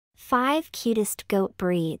5 Cutest Goat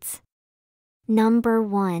Breeds. Number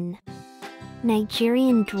 1.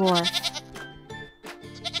 Nigerian Dwarf.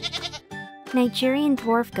 Nigerian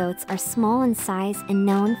dwarf goats are small in size and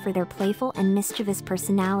known for their playful and mischievous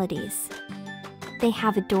personalities. They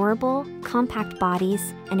have adorable, compact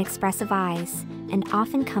bodies and expressive eyes, and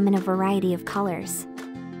often come in a variety of colors.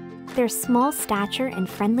 Their small stature and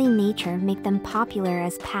friendly nature make them popular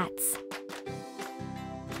as pets.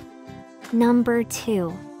 Number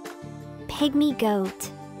 2. Pygmy Goat.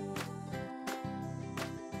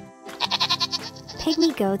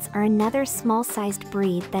 Pygmy goats are another small-sized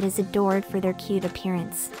breed that is adored for their cute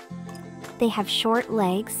appearance. They have short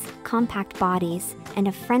legs, compact bodies, and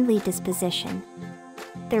a friendly disposition.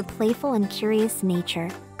 Their playful and curious nature,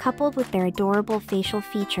 coupled with their adorable facial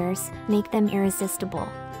features, make them irresistible.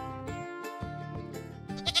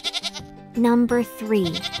 Number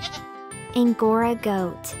 3. Angora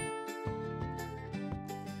Goat.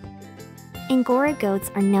 Angora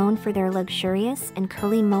goats are known for their luxurious and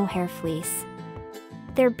curly mohair fleece.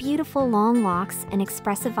 Their beautiful long locks and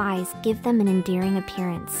expressive eyes give them an endearing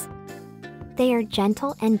appearance. They are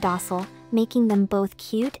gentle and docile, making them both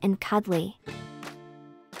cute and cuddly.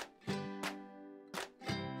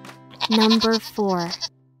 Number 4.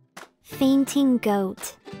 Fainting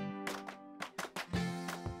Goat.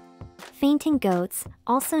 Fainting goats,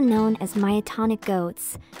 also known as myotonic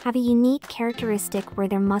goats, have a unique characteristic where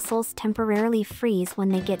their muscles temporarily freeze when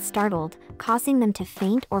they get startled, causing them to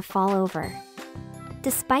faint or fall over.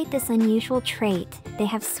 Despite this unusual trait, they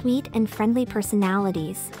have sweet and friendly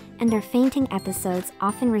personalities, and their fainting episodes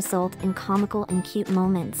often result in comical and cute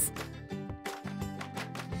moments.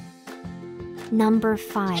 Number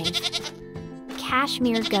 5.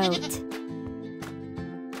 Cashmere Goat.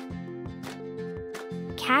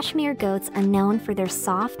 Cashmere goats are known for their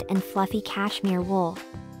soft and fluffy cashmere wool.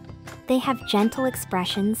 They have gentle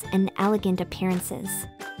expressions and elegant appearances.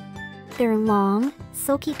 Their long,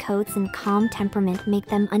 silky coats and calm temperament make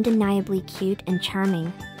them undeniably cute and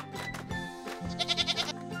charming.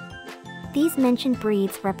 These mentioned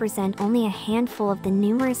breeds represent only a handful of the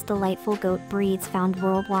numerous delightful goat breeds found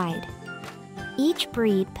worldwide. Each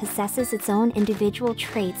breed possesses its own individual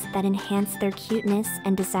traits that enhance their cuteness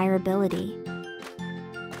and desirability.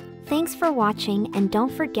 Thanks for watching, and don't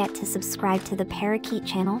forget to subscribe to the Parakeet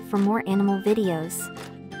channel for more animal videos.